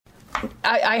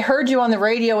I heard you on the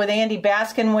radio with Andy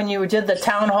Baskin when you did the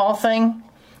town hall thing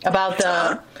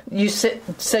about you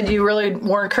said you really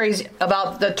weren't crazy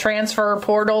about the transfer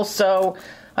portal. So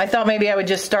I thought maybe I would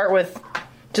just start with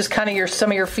just kind of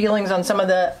some of your feelings on some of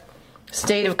the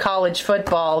state of college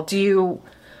football.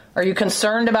 Are you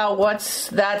concerned about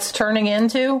that's turning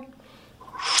into?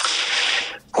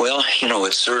 Well,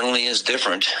 it certainly is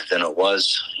different than it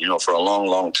was, for a long,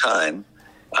 long time.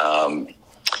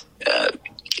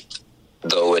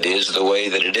 Though it is the way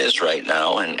that it is right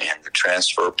now, and the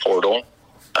transfer portal,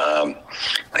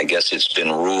 I guess it's been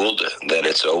ruled that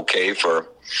it's okay for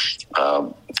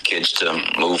kids to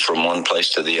move from one place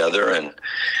to the other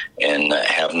and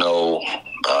have no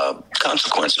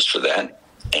consequences for that.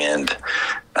 And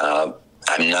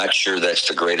I'm not sure that's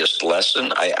the greatest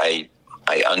lesson. I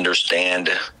understand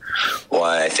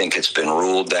why I think it's been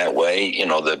ruled that way.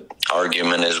 The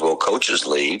argument is, well, coaches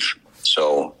leave,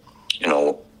 so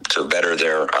to better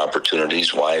their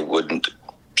opportunities, why wouldn't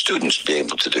students be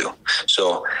able to do?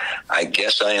 So I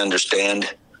guess I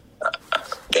understand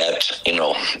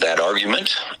that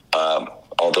argument,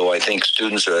 although I think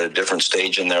students are at a different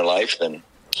stage in their life than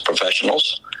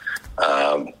professionals,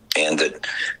 and that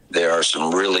there are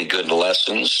some really good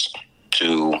lessons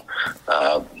to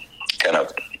kind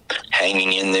of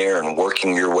hanging in there and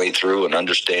working your way through and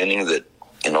understanding that,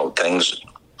 things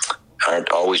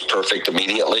aren't always perfect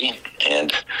immediately,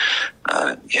 and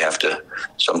you have to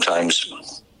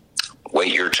sometimes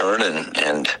wait your turn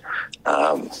and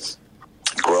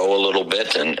grow a little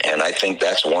bit. And I think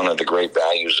that's one of the great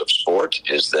values of sport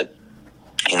is that,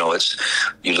 it's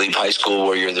you leave high school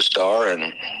where you're the star,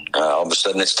 and all of a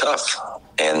sudden it's tough,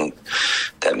 and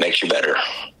that makes you better.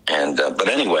 And but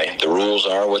anyway, the rules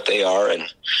are what they are, and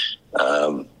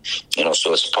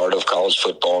so it's part of college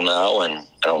football now, and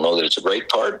I don't know that it's a great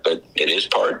part, but it is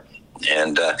part.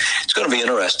 And it's going to be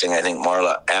interesting, I think,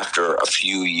 Marla, after a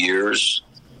few years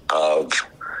of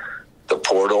the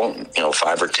portal,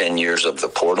 5 or 10 years of the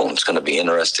portal, it's going to be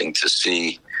interesting to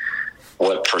see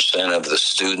what percent of the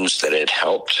students that it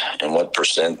helped and what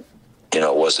percent,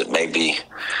 was it maybe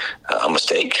a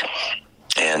mistake.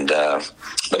 And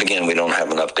but again, we don't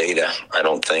have enough data, I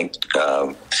don't think.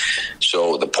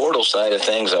 So the portal side of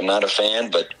things, I'm not a fan,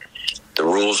 but the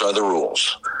rules are the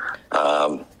rules.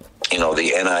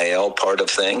 The NIL part of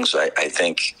things, I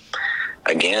think,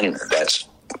 again, that's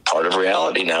part of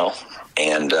reality now.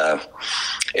 And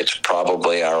it's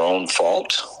probably our own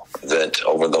fault that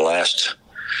over the last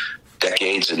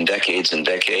decades and decades and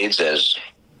decades, as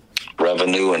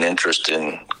revenue and interest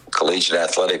in collegiate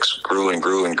athletics grew and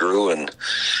grew and grew, and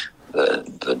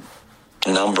the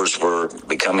numbers were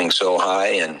becoming so high,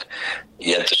 and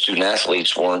yet the student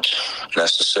athletes weren't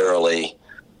necessarily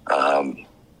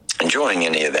enjoying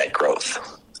any of that growth.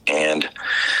 And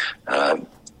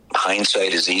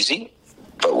hindsight is easy,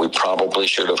 but we probably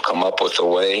should have come up with a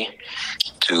way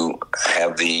to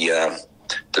have the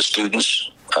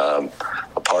students a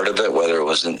part of it, whether it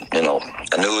was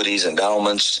annuities,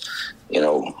 endowments,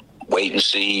 wait and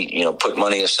see, put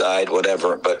money aside,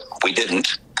 whatever, but we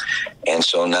didn't. And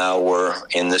so now we're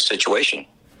in this situation.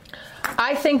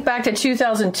 I think back to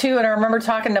 2002, and I remember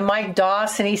talking to Mike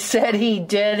Doss, and he said he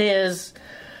did his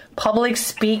public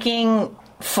speaking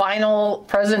final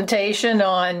presentation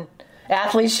on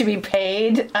athletes should be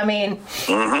paid. I mean,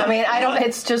 I don't.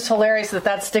 It's just hilarious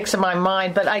that sticks in my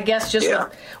mind. But I guess just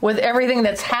with everything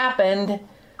that's happened,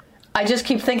 I just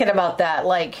keep thinking about that.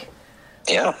 Like,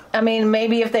 I mean,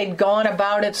 maybe if they'd gone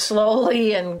about it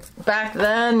slowly, and back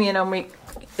then,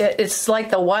 it's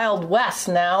like the Wild West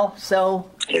now. So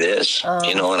it is,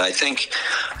 and I think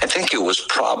it was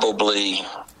probably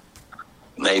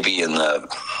maybe in the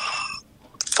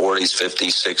 40s,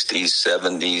 50s, 60s,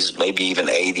 70s, maybe even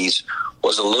 80s,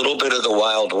 was a little bit of the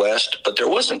Wild West, but there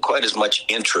wasn't quite as much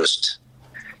interest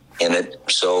in it.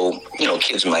 So,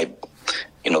 kids might,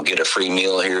 get a free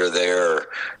meal here or there, or,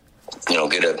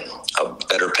 get a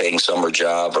better paying summer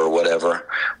job or whatever.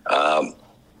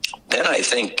 Then I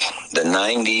think the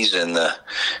 90s and the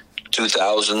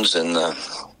 2000s and the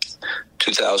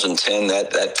 2010,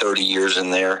 that 30 years in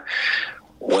there,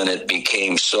 when it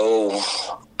became so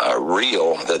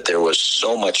real that there was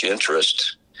so much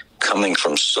interest coming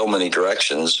from so many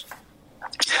directions,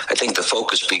 I think the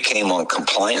focus became on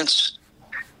compliance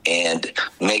and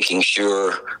making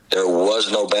sure there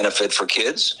was no benefit for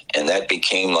kids, and that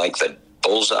became like the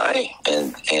bullseye.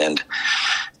 And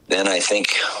then I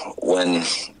think when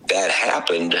that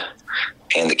happened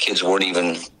and the kids weren't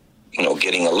even,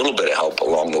 getting a little bit of help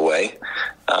along the way,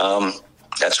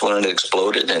 that's when it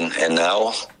exploded. And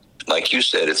now, like you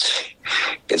said,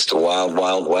 it's the wild,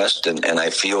 wild west. And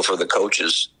I feel for the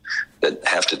coaches that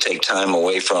have to take time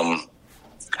away from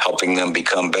helping them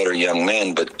become better young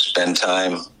men, but spend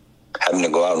time having to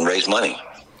go out and raise money.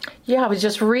 Yeah, I was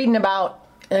just reading about,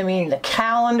 the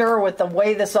calendar with the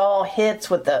way this all hits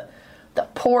with the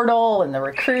portal and the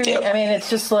recruiting. Yep. It's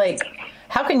just like,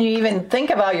 how can you even think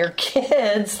about your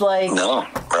kids? No,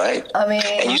 right.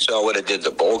 And you saw what it did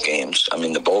to bowl games.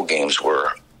 The bowl games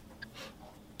were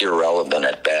irrelevant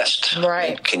at best.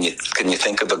 Right. Can you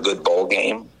think of a good bowl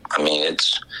game?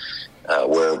 It's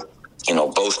where,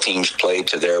 both teams played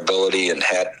to their ability and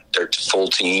had their full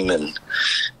team. And,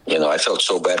 I felt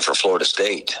so bad for Florida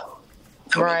State.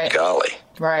 Right. Golly.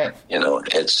 Right.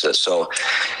 It's so,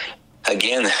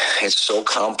 again, it's so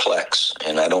complex,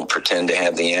 and I don't pretend to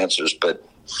have the answers, but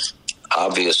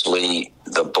obviously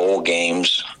the bowl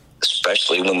games,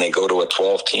 especially when they go to a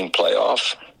 12-team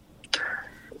playoff,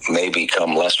 may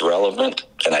become less relevant.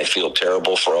 And I feel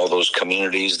terrible for all those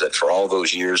communities that for all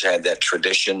those years had that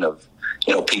tradition of,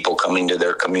 people coming to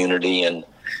their community and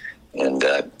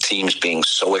teams being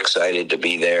so excited to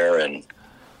be there.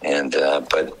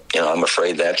 But I'm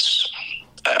afraid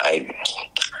I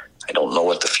don't know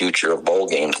what the future of bowl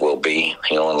games will be,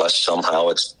 unless somehow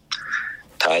it's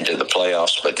tied to the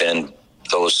playoffs. But then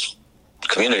those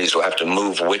communities will have to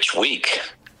move which week.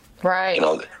 Right.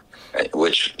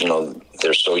 Which,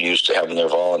 they're so used to having their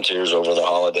volunteers over the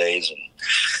holidays. And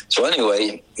so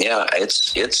anyway, yeah, it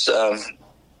is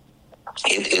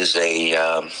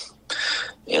a,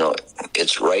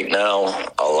 it's right now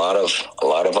a lot of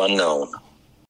unknown.